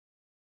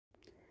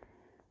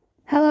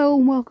Hello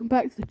and welcome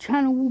back to the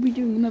channel. We'll be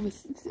doing another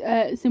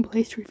simple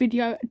history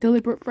video,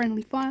 Deliberate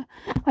Friendly Fire.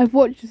 I've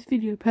watched this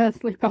video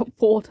personally about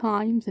 4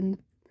 times and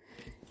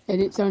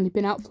it's only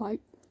been out for like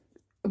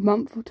a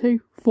month or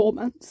 2, 4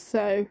 months.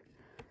 So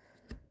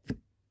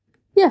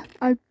yeah,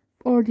 I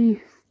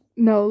already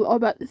know a lot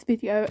about this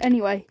video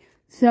anyway.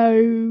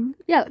 So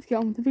yeah, let's get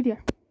on with the video.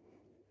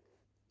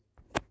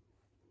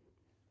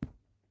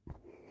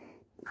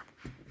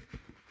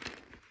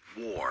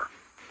 War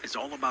is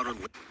all about a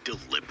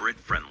deliberate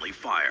friendly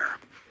fire.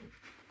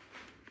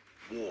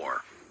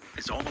 War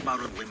is all about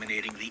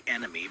eliminating the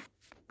enemy.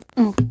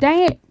 Oh,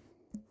 dang it.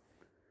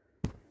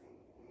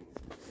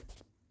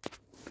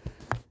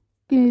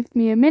 Give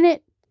me a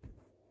minute.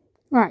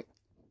 Right.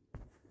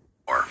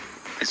 War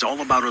is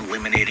all about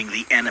eliminating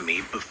the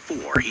enemy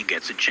before he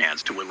gets a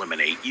chance to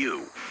eliminate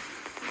you.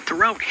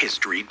 Throughout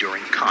history,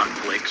 during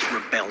conflicts,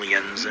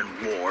 rebellions, and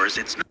wars,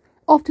 it's not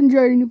often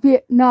during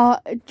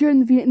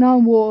the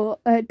Vietnam War,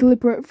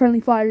 deliberate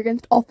friendly fire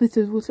against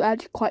officers was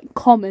actually quite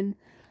common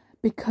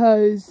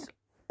because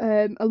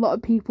a lot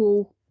of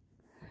people,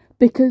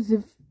 because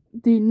of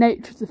the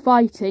nature of the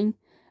fighting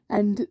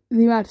and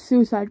the amount of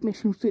suicide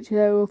missions which they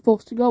were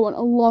forced to go on,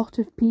 a lot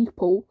of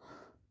people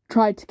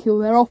tried to kill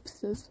their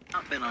officers. It's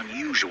not been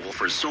unusual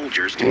for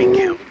soldiers to be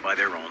killed by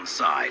their own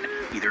side,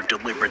 either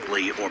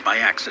deliberately or by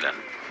accident.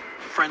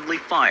 Friendly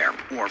fire,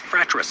 or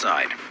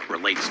fratricide,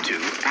 relates to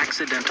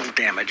accidental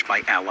damage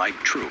by Allied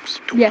troops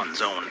to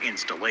one's own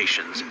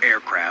installations,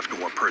 aircraft,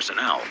 or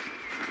personnel.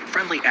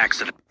 Friendly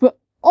accident. But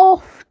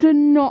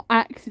often not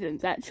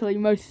accidents, actually.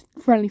 Most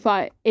friendly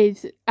fire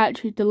is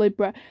actually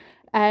deliberate,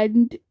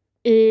 and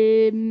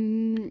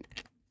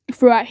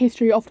throughout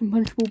history often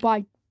punishable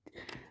by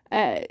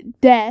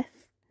death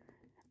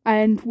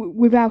and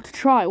without a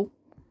trial.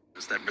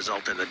 That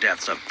result in the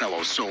deaths of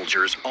fellow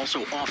soldiers,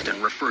 also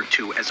often referred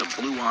to as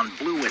a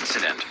blue-on-blue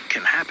incident,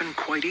 can happen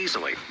quite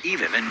easily,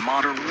 even in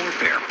modern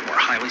warfare, where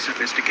highly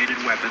sophisticated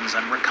weapons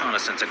and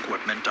reconnaissance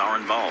equipment are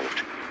involved.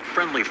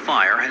 Friendly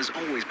fire has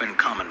always been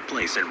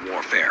commonplace in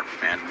warfare,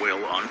 and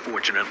will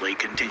unfortunately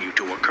continue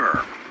to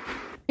occur.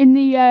 In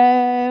the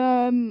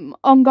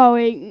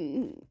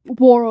ongoing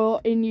war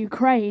in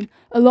Ukraine,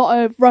 a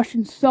lot of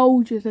Russian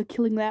soldiers are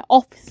killing their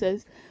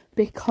officers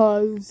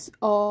because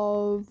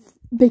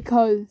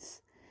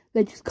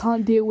they just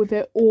can't deal with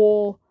it,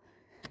 or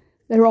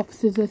their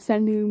officers are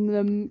sending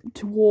them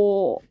to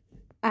war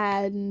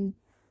and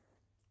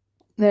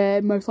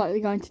they're most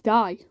likely going to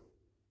die.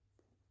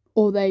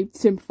 Or they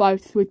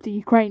sympathise with the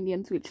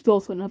Ukrainians, which is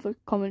also another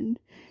common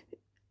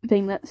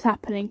thing that's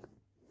happening.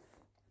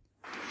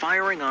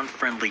 Firing on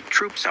friendly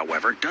troops,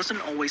 however, doesn't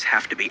always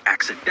have to be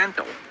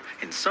accidental.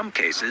 In some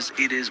cases,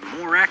 it is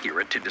more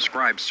accurate to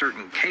describe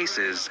certain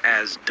cases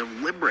as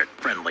deliberate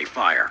friendly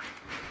fire.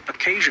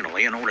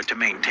 Occasionally, in order to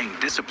maintain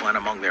discipline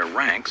among their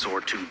ranks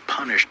or to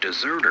punish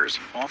deserters,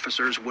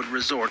 officers would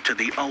resort to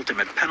the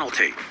ultimate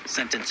penalty,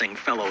 sentencing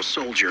fellow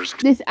soldiers.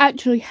 This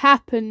actually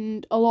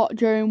happened a lot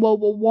during World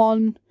War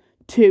I,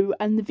 II,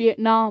 and the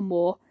Vietnam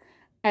War,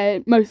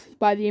 mostly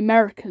by the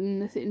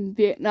Americans in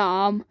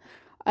Vietnam,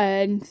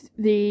 and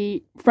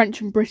the French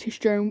and British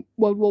during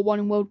World War I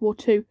and World War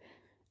II,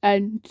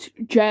 and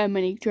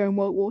Germany during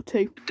World War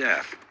II.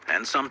 Death,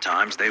 and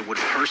sometimes they would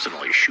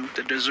personally shoot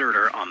the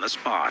deserter on the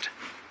spot.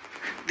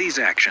 These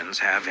actions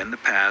have in the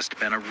past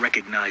been a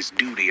recognized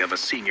duty of a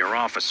senior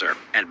officer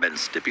and been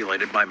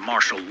stipulated by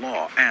martial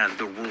law and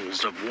the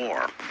rules of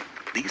war.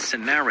 These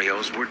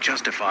scenarios were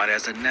justified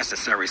as a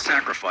necessary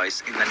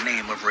sacrifice in the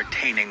name of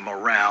retaining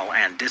morale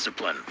and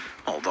discipline,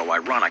 although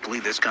ironically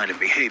this kind of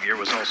behavior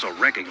was also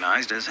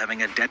recognized as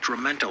having a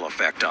detrimental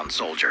effect on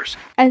soldiers.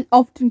 And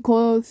often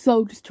cause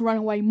soldiers to run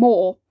away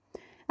more,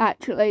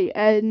 actually,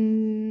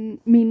 and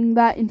meaning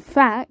that in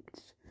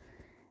fact,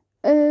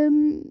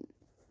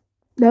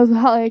 there was a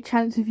higher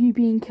chance of you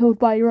being killed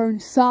by your own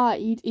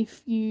side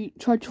if you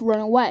tried to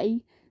run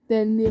away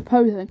than the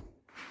opposing.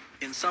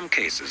 In some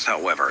cases,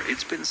 however,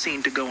 it's been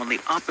seen to go in the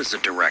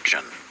opposite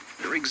direction.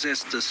 There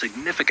exists a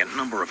significant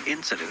number of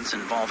incidents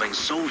involving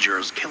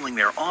soldiers killing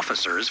their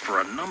officers for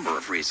a number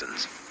of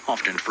reasons,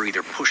 often for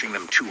either pushing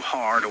them too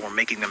hard or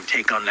making them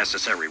take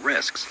unnecessary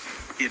risks.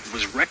 It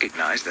was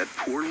recognized that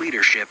poor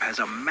leadership has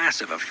a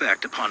massive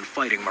effect upon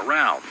fighting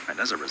morale,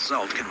 and as a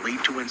result can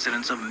lead to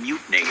incidents of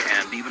mutiny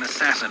and even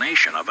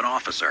assassination of an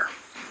officer.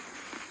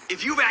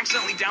 If you've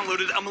accidentally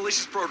downloaded a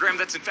malicious program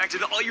that's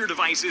infected all your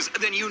devices,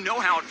 then you know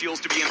how it feels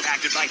to be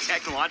impacted by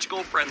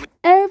technological friendly.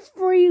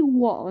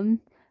 Everyone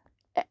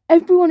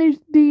is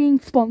being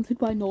sponsored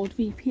by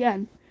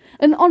NordVPN.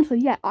 And honestly,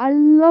 yeah, I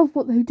love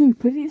what they do,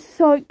 but it's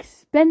so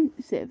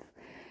expensive.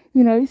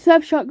 You know,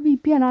 Surfshark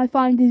VPN I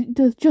find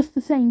does just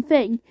the same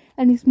thing,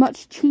 and is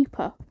much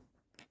cheaper.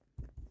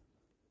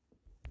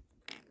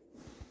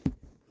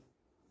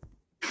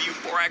 You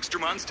 4 extra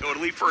months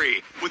totally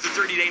free. With the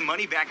 30-day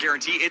money-back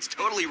guarantee, it's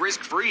totally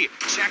risk-free.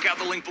 Check out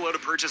the link below to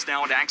purchase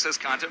now and access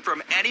content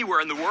from anywhere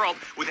in the world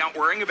without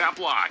worrying about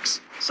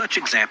blocks. Such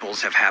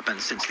examples have happened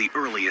since the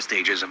earliest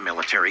stages of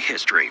military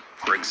history.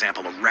 For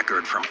example, a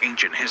record from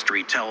ancient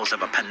history tells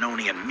of a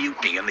Pannonian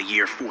mutiny in the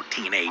year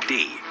 14 AD.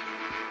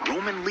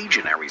 Roman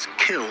legionaries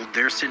killed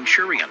their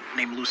centurion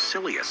named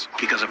Lucilius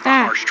because of the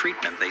harsh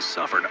treatment they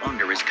suffered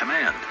under his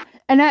command.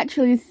 And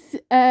actually,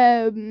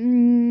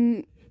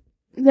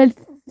 there's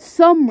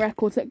some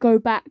records that go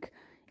back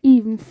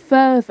even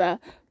further,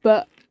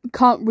 but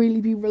can't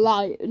really be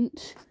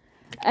reliant.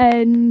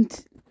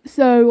 And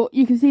so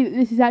you can see that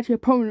this is actually a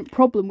prominent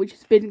problem which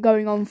has been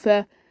going on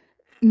for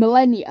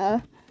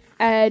millennia,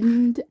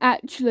 and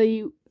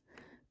actually,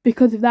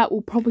 because of that,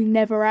 will probably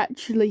never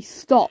actually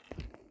stop.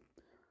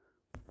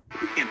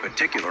 In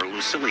particular,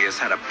 Lucilius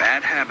had a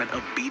bad habit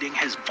of beating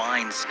his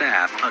vine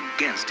staff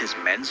against his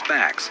men's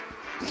backs.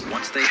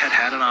 Once they had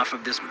had enough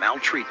of this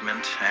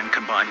maltreatment, and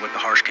combined with the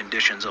harsh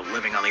conditions of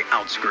living on the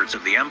outskirts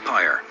of the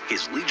empire,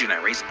 his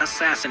legionaries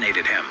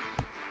assassinated him.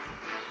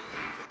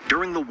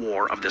 During the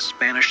War of the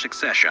Spanish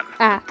Succession,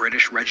 the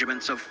British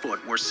regiments of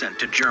foot were sent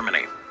to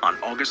Germany. On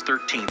August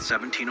 13,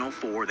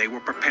 1704, they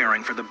were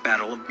preparing for the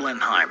Battle of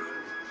Blenheim.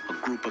 A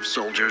group of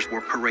soldiers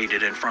were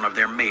paraded in front of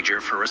their major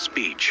for a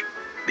speech.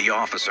 The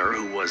officer,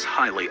 who was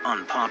highly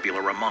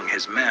unpopular among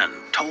his men,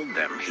 told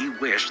them he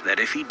wished that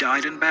if he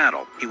died in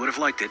battle, he would have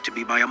liked it to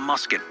be by a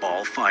musket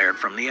ball fired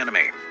from the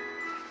enemy.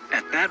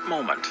 At that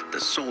moment,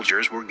 the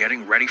soldiers were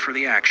getting ready for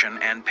the action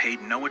and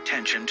paid no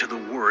attention to the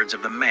words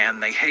of the man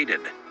they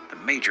hated. The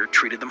major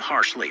treated them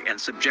harshly and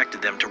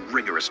subjected them to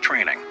rigorous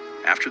training.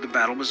 After the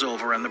battle was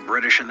over and the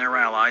British and their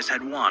allies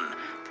had won,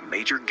 the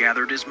major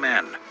gathered his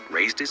men,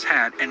 raised his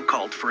hat, and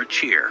called for a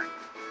cheer.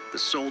 The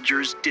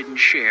soldiers didn't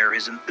share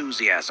his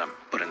enthusiasm,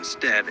 but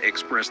instead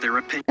expressed their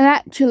opinion. And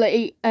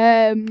actually,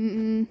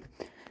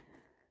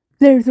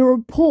 there's a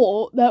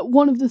report that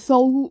one of the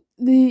soldiers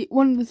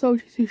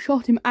who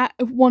shot him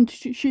wanted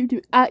to shoot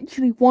him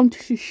actually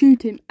wanted to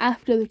shoot him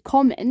after the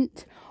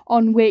comment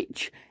on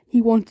which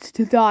he wanted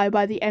to die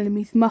by the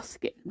enemy's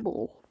musket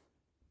ball.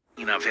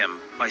 Of him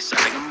by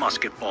sending a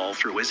musket ball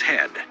through his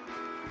head.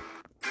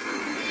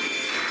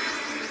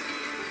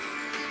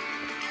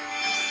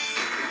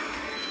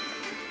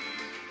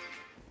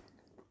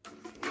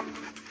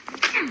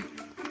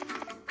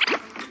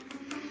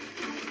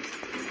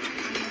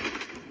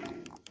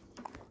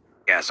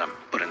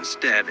 But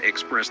instead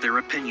expressed their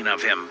opinion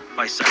of him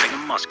by sending a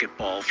musket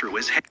ball through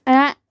his head.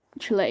 And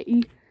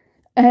actually,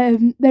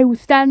 they were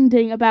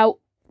standing about,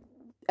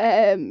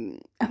 I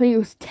think it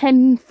was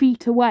 10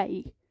 feet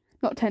away.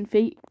 Not 10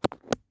 feet.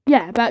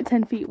 Yeah, about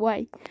 10 feet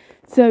away.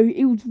 So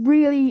it was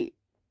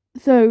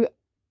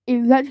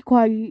actually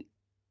quite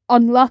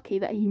unlucky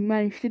that he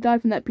managed to die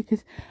from that,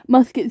 because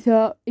muskets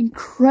are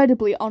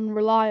incredibly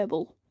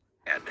unreliable.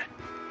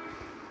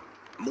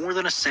 More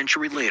than a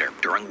century later,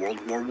 during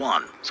World War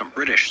I, some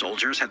British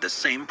soldiers had the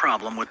same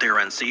problem with their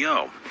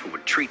NCO, who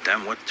would treat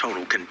them with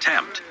total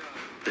contempt.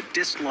 The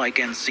dislike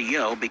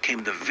NCO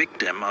became the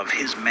victim of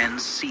his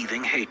men's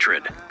seething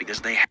hatred,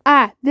 because they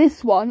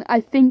this one,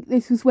 I think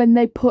this was when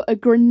they put a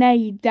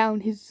grenade down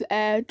his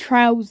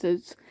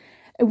trousers,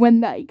 and when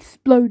that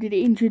exploded,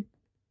 it injured,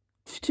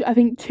 I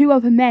think, 2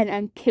 other men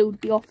and killed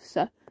the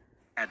officer.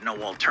 Had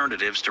no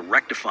alternatives to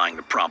rectifying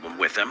the problem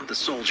with him, the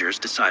soldiers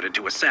decided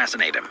to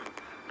assassinate him.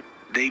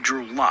 They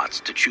drew lots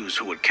to choose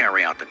who would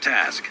carry out the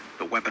task.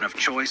 The weapon of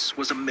choice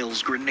was a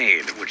Mills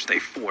grenade, which they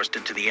forced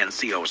into the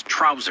NCO's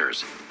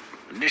trousers.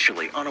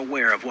 Initially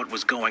unaware of what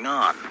was going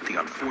on, the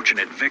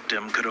unfortunate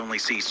victim could only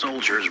see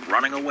soldiers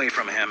running away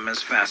from him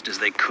as fast as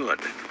they could.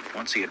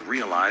 Once he had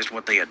realized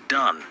what they had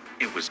done,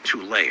 it was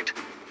too late.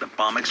 The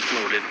bomb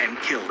exploded and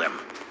killed him.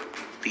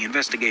 The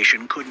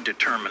investigation couldn't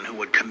determine who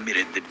had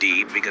committed the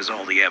deed because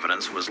all the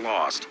evidence was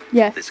lost.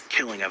 Yes. This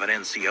killing of an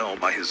NCO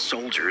by his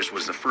soldiers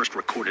was the first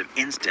recorded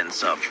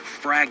instance of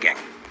fragging,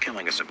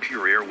 killing a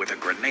superior with a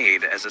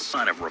grenade as a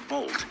sign of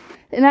revolt.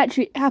 And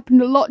actually, it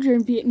happened a lot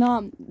during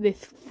Vietnam,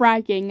 this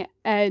fragging,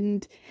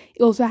 and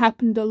it also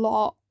happened a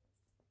lot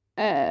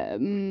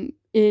in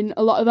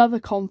a lot of other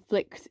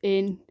conflicts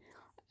in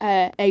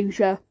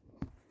Asia.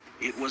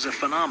 It was a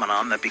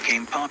phenomenon that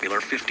became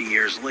popular 50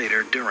 years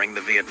later during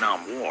the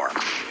Vietnam War.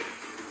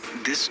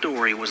 This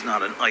story was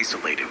not an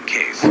isolated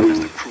case, as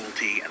the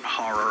cruelty and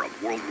horror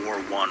of World War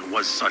I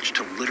was such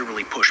to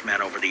literally push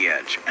men over the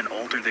edge and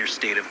alter their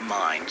state of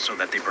mind so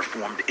that they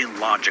performed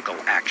illogical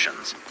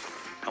actions.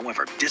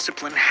 However,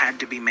 discipline had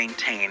to be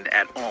maintained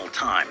at all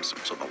times,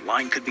 so the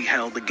line could be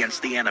held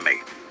against the enemy,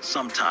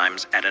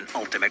 sometimes at an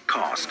ultimate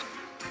cost.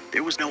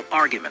 There was no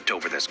argument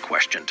over this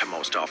question to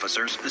most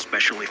officers,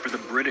 especially for the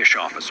British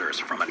officers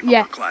from an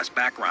upper-class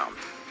background.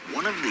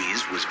 One of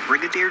these was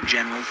Brigadier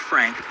General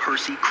Frank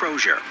Percy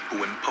Crozier,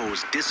 who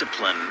imposed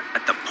discipline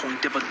at the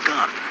point of a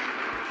gun.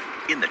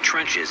 In the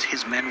trenches,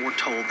 his men were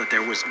told that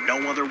there was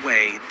no other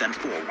way than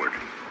forward.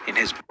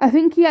 I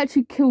think he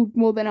actually killed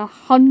more than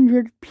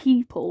 100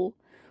 people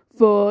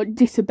for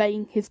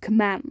disobeying his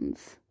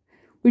commands,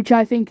 which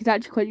I think is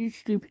actually quite a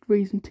stupid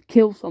reason to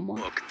kill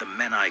someone. Look, the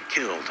men I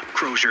killed,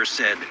 Crozier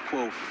said,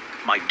 quote,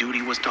 "My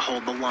duty was to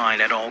hold the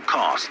line at all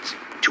costs.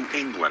 To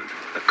England,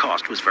 the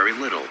cost was very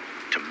little.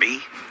 To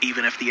me,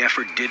 even if the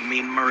effort did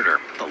mean murder,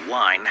 the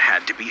line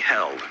had to be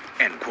held,"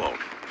 end quote.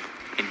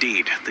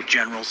 Indeed, the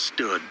general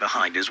stood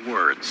behind his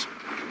words.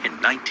 In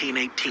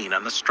 1918,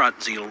 on the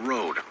Stratzeel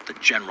Road, the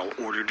general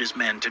ordered his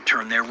men to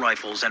turn their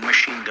rifles and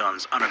machine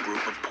guns on a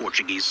group of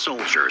Portuguese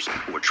soldiers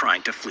who were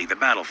trying to flee the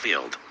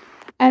battlefield.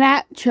 And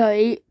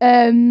actually,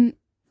 the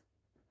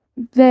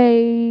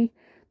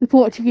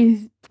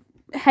Portuguese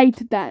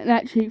hated that and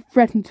actually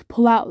threatened to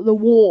pull out of the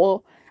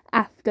war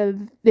after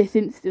this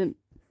incident.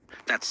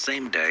 That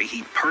same day,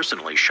 he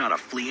personally shot a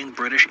fleeing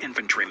British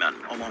infantryman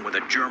along with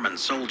a German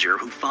soldier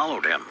who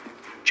followed him.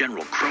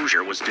 General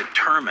Crozier was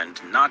determined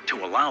not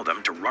to allow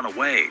them to run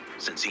away,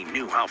 since he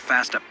knew how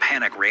fast a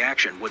panic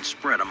reaction would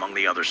spread among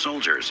the other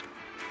soldiers.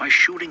 By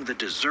shooting the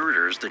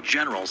deserters, the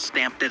general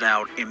stamped it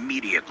out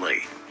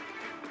immediately.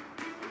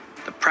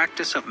 The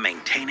practice of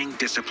maintaining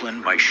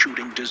discipline by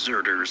shooting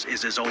deserters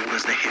is as old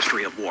as the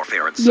history of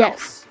warfare itself.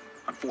 Yes.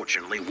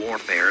 Unfortunately,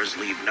 warfares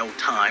leave no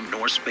time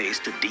nor space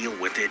to deal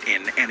with it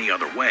in any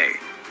other way.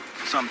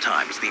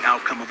 Sometimes the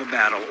outcome of a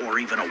battle or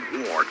even a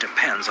war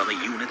depends on the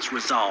unit's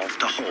resolve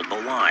to hold the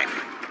line.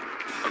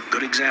 A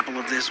good example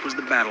of this was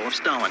the Battle of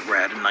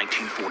Stalingrad in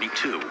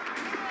 1942.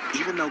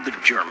 Even though the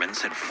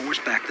Germans had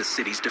forced back the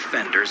city's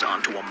defenders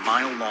onto a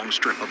mile-long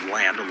strip of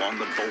land along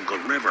the Volga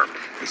River,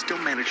 they still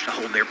managed to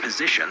hold their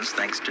positions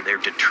thanks to their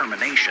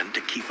determination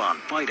to keep on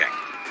fighting.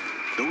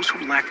 Those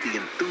who lacked the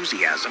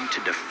enthusiasm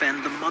to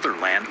defend the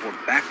motherland were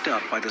backed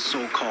up by the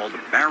so-called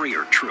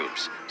barrier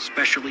troops,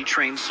 specially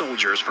trained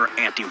soldiers for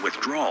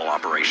anti-withdrawal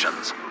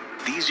operations.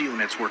 These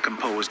units were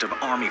composed of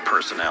army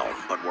personnel,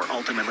 but were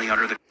ultimately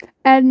under the...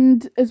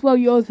 And as well,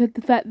 you also had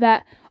the fact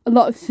that a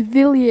lot of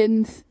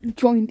civilians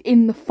joined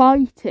in the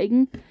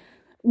fighting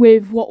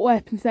with what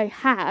weapons they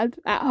had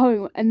at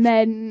home, and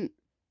then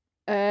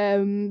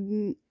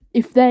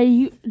if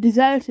they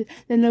deserted,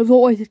 then there was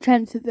always a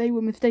chance that they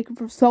were mistaken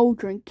for a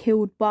soldier and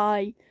killed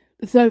by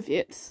the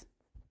Soviets.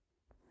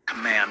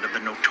 Command of the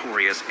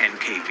notorious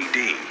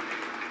NKVD.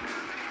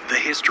 The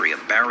history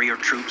of barrier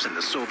troops in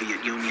the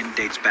Soviet Union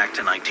dates back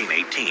to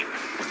 1918,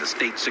 when the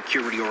state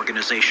security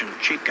organization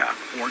Cheka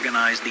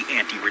organized the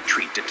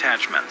anti-retreat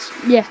detachments.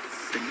 Yes.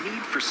 The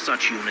need for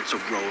such units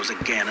arose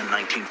again in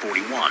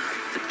 1941.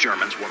 The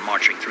Germans were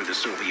marching through the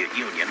Soviet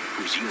Union,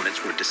 whose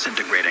units were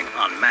disintegrating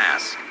en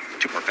masse.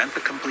 To prevent the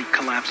complete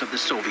collapse of the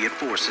Soviet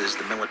forces,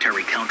 the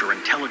military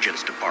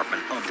counterintelligence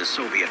department of the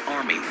Soviet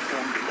Army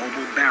formed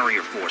mobile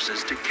barrier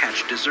forces to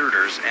catch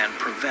deserters and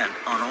prevent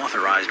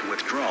unauthorized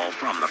withdrawal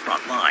from the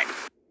front line.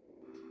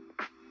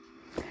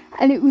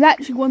 And it was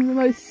actually one of the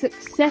most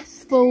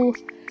successful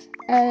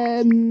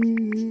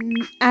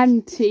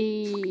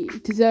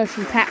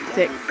anti-desertion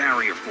tactics. Mobile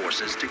barrier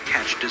forces to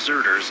catch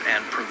deserters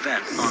and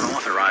prevent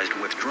unauthorized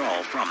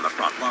withdrawal from the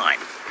front line.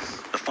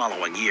 The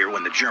following year,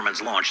 when the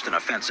Germans launched an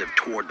offensive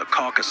toward the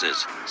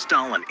Caucasus,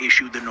 Stalin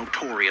issued the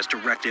notorious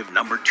Directive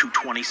Number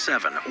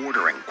 227,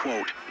 ordering,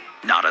 quote,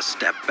 "Not a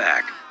step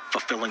back.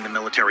 Fulfilling the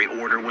military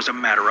order was a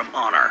matter of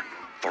honor.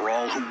 For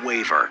all who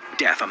waver,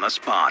 death on the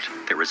spot.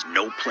 There is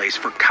no place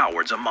for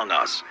cowards among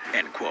us,"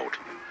 end quote.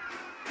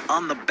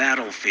 On the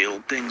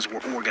battlefield, things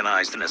were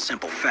organized in a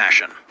simple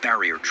fashion.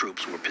 Barrier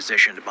troops were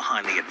positioned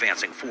behind the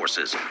advancing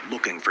forces,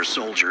 looking for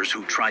soldiers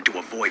who tried to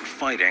avoid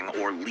fighting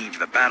or leave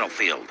the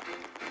battlefield.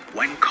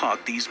 When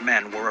caught, these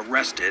men were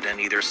arrested and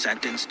either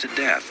sentenced to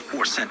death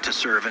or sent to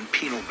serve in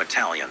penal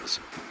battalions.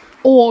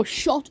 Or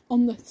shot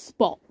on the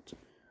spot.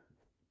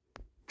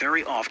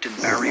 Very often,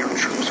 barrier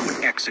troops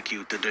would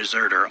execute the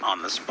deserter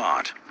on the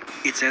spot.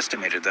 It's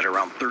estimated that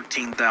around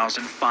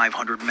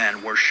 13,500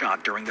 men were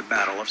shot during the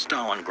Battle of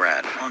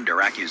Stalingrad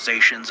under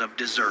accusations of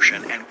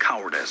desertion and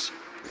cowardice.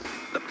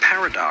 The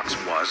paradox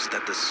was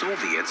that the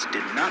Soviets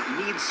did not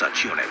need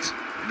such units.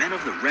 Men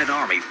of the Red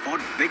Army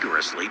fought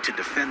vigorously to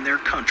defend their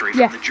country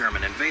from the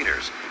German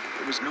invaders.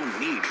 There was no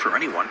need for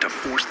anyone to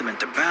force them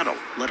into battle,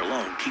 let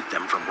alone keep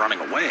them from running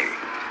away.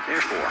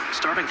 Therefore,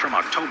 starting from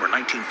October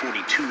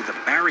 1942, the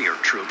barrier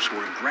troops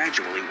were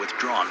gradually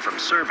withdrawn from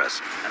service,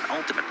 and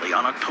ultimately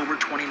on October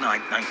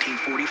 29,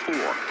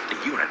 1944,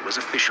 the unit was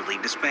officially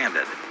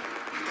disbanded.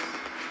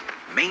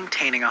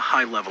 Maintaining a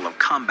high level of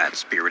combat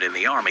spirit in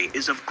the Army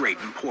is of great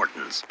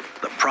importance.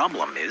 The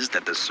problem is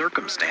that the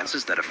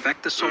circumstances that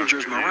affect the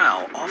soldiers'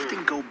 morale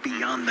often go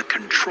beyond the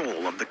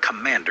control of the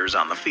commanders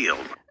on the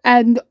field.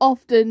 And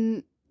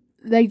often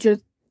they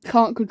just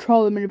can't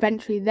control them, and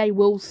eventually they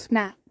will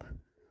snap.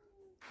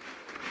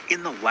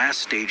 In the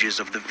last stages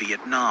of the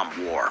Vietnam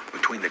War,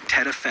 between the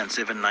Tet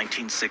Offensive in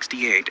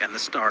 1968 and the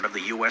start of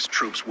the U.S.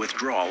 troops'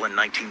 withdrawal in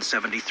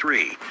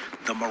 1973,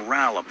 the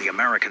morale of the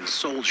American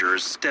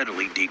soldiers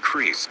steadily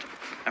decreased.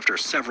 After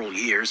several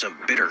years of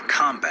bitter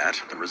combat,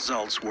 the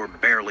results were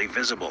barely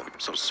visible,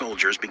 so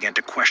soldiers began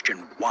to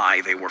question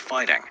why they were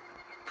fighting.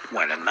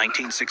 When in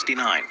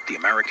 1969, the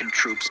American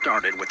troops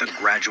started with a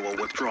gradual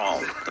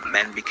withdrawal, the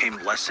men became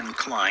less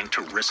inclined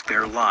to risk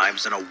their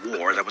lives in a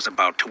war that was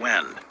about to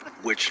end.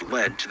 which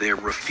led to their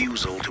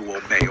refusal to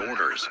obey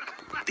orders.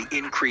 The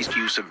increased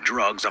use of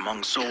drugs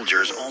among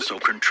soldiers also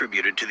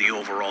contributed to the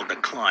overall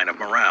decline of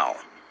morale.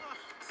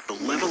 The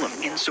level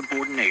of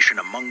insubordination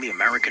among the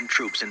American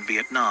troops in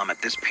Vietnam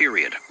at this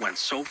period went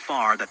so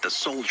far that the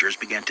soldiers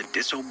began to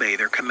disobey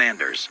their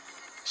commanders.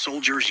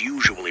 Soldiers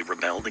usually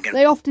rebelled against...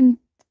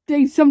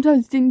 They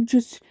sometimes didn't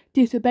just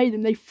disobey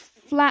them, they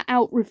flat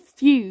out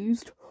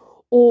refused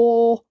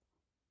or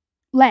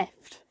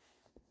left.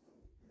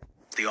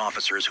 The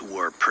officers who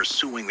were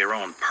pursuing their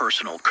own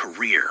personal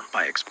career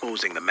by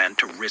exposing the men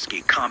to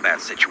risky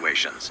combat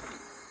situations.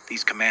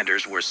 These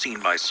commanders were seen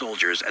by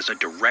soldiers as a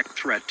direct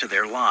threat to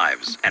their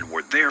lives and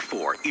were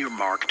therefore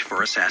earmarked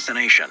for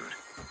assassination.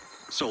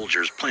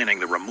 Soldiers planning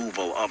the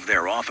removal of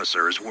their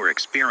officers were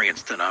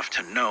experienced enough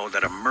to know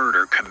that a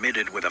murder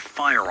committed with a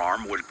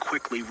firearm would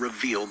quickly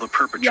reveal the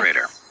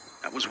perpetrator. Yes.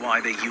 That was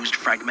why they used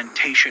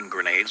fragmentation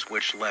grenades,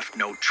 which left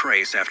no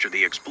trace after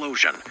the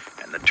explosion,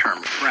 and the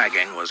term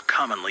fragging was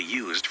commonly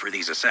used for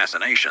these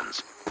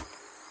assassinations.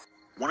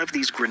 One of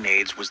these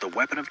grenades was the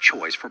weapon of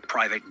choice for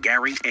Private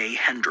Gary A.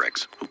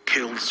 Hendricks, who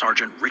killed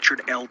Sergeant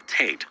Richard L.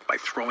 Tate by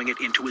throwing it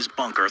into his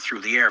bunker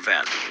through the air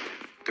vent.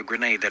 The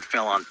grenade that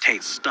fell on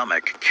Tate's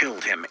stomach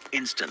killed him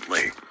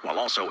instantly, while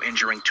also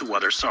injuring 2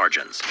 other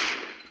sergeants.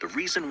 The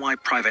reason why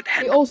Private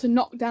It also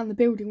knocked down the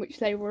building which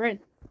they were in.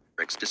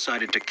 Hendricks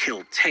decided to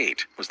kill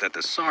Tate was that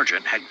the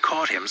sergeant had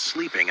caught him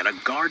sleeping in a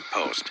guard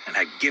post and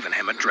had given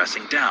him a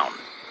dressing down.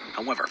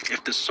 However,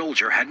 if the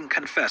soldier hadn't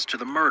confessed to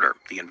the murder,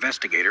 the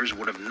investigators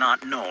would have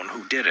not known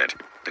who did it.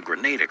 The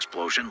grenade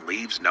explosion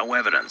leaves no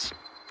evidence.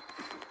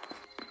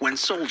 When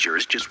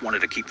soldiers just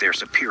wanted to keep their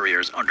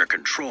superiors under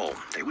control,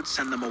 they would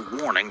send them a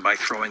warning by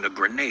throwing a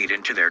grenade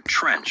into their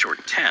trench or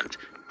tent,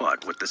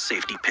 but with the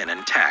safety pin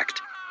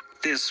intact.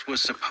 This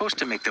was supposed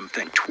to make them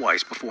think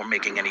twice before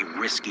making any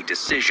risky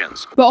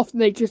decisions. But often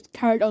they just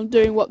carried on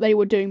doing what they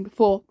were doing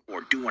before.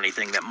 Or do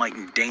anything that might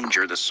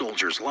endanger the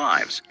soldiers'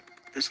 lives.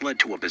 This led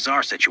to a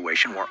bizarre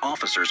situation where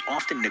officers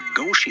often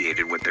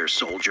negotiated with their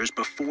soldiers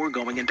before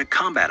going into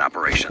combat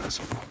operations.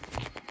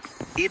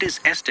 It is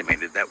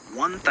estimated that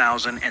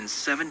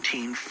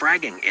 1,017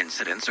 fragging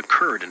incidents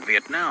occurred in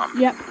Vietnam,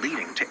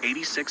 leading to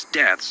 86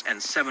 deaths and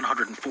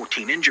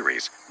 714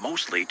 injuries,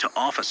 mostly to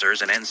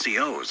officers and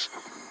NCOs.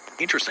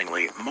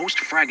 Interestingly, most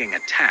fragging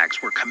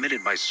attacks were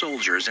committed by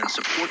soldiers in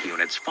support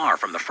units far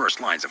from the first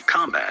lines of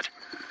combat.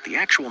 The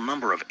actual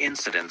number of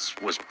incidents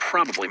was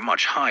probably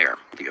much higher.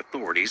 The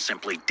authorities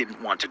simply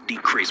didn't want to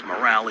decrease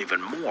morale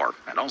even more,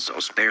 and also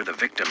spare the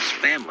victims'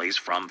 families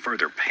from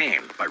further pain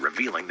by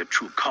revealing the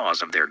true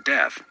cause of their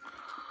death.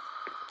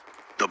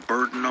 The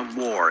burden of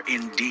war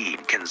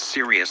indeed can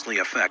seriously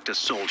affect a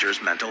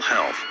soldier's mental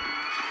health.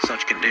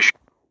 Such conditions...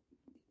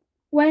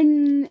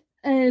 When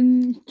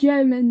the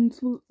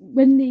Germans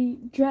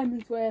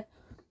were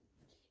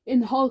in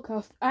the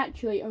Holocaust,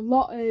 actually a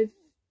lot of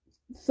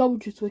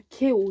soldiers were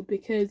killed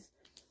because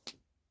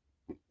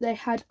they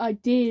had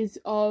ideas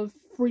of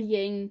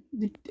freeing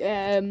the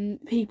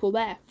people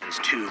there. These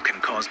two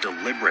can cause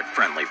deliberate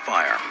friendly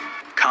fire.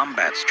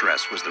 Combat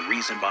stress was the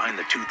reason behind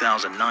the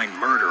 2009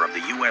 murder of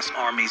the U.S.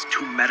 Army's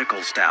 2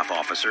 medical staff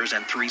officers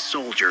and 3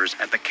 soldiers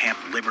at the Camp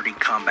Liberty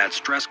Combat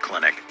Stress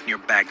Clinic near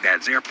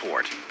Baghdad's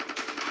airport.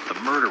 The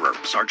murderer,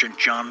 Sergeant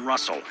John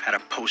Russell, had a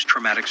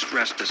post-traumatic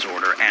stress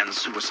disorder and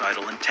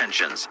suicidal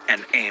intentions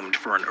and aimed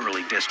for an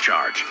early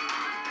discharge.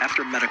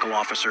 After medical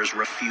officers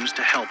refused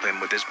to help him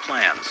with his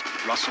plans,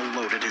 Russell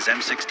loaded his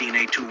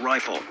M16A2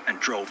 rifle and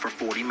drove for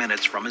 40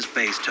 minutes from his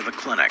base to the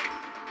clinic.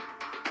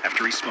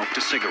 After he smoked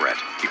a cigarette,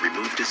 he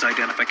removed his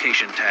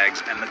identification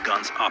tags and the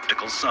gun's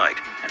optical sight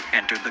and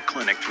entered the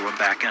clinic through a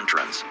back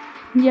entrance.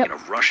 In a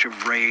rush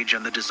of rage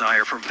and the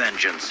desire for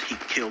vengeance, he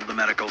killed the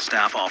medical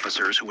staff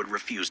officers who had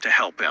refused to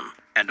help him,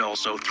 and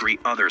also 3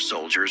 other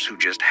soldiers who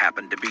just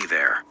happened to be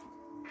there.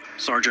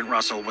 Sergeant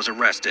Russell was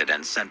arrested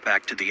and sent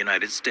back to the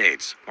United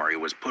States, where he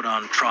was put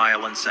on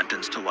trial and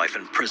sentenced to life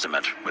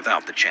imprisonment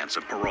without the chance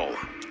of parole.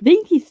 I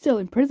think he's still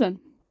in prison.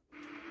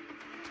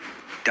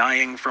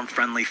 Dying from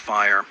friendly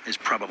fire is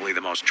probably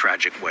the most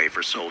tragic way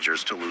for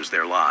soldiers to lose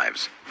their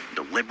lives.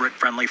 Deliberate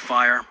friendly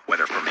fire,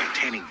 whether for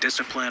maintaining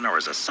discipline or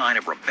as a sign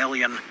of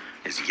rebellion,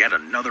 is yet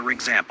another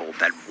example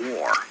that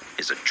war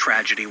is a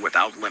tragedy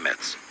without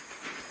limits.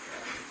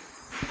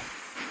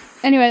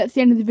 Anyway, that's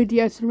the end of the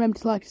video, so remember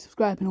to like and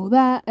subscribe and all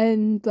that,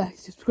 and like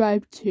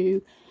subscribe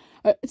to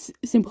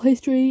Simple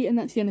History, and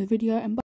that's the end of the video, and bye.